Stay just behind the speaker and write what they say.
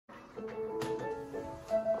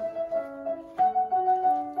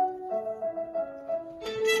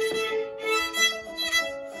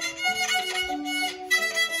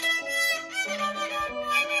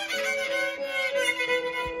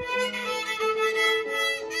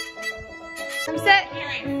I'm set.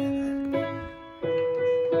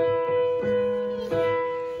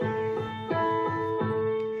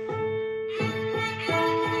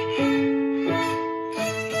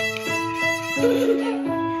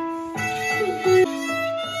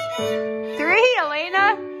 Three,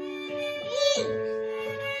 Alaina.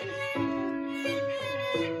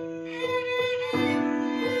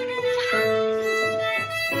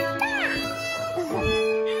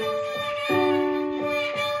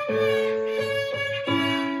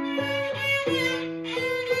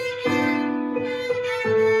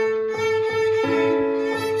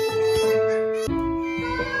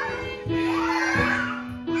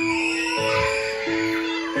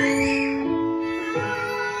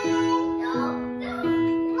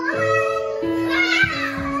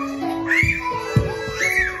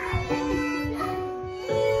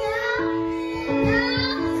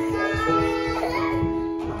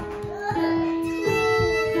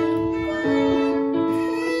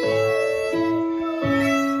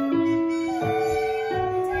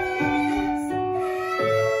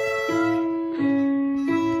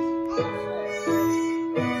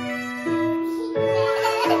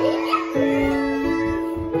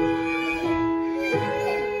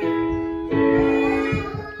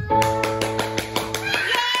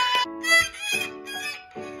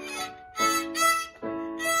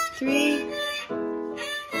 Three.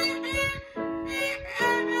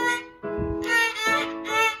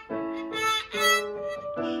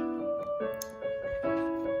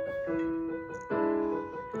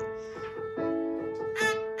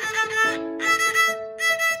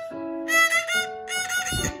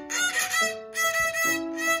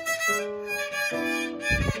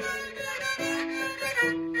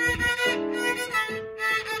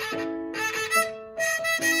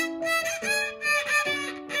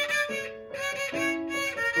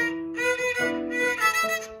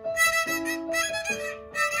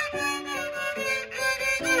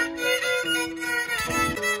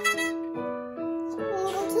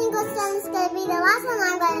 Is going to be the last one.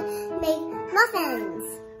 I'm going to make muffins.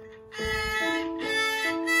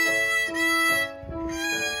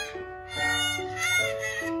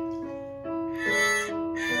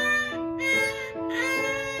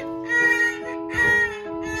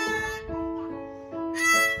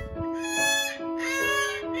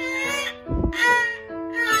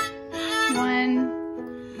 One.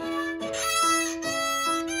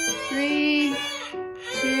 3,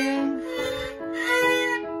 2.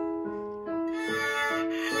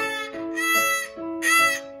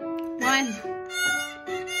 One.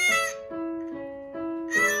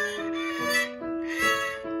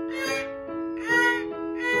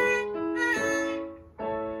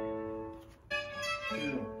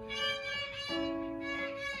 Two.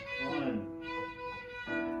 One.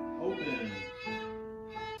 Open.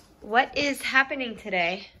 What is happening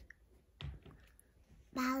today?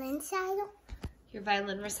 Violin recital. Your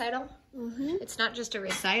violin recital? Mm-hmm. It's not just a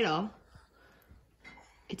recital.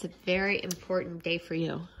 It's a very important day for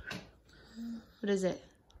you. What is it?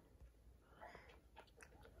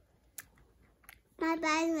 My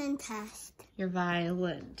violin test. Your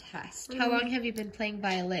violin test. How long have you been playing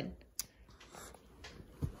violin?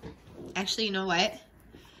 Actually, you know what?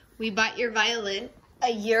 We bought your violin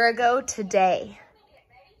a year ago today.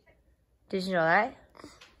 Did you know that?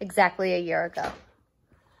 Exactly a year ago.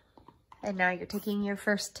 And now you're taking your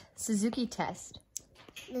first Suzuki test.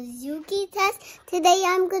 The Suzuki test. Today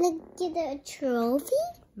I'm going to get a trophy.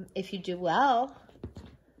 If you do well.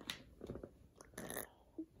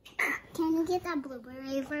 Can you get that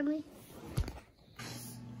blueberry for me?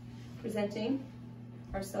 Presenting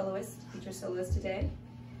our soloist, feature soloist today,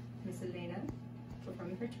 Miss Alaina,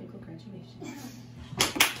 performing her Twinkle Graduation.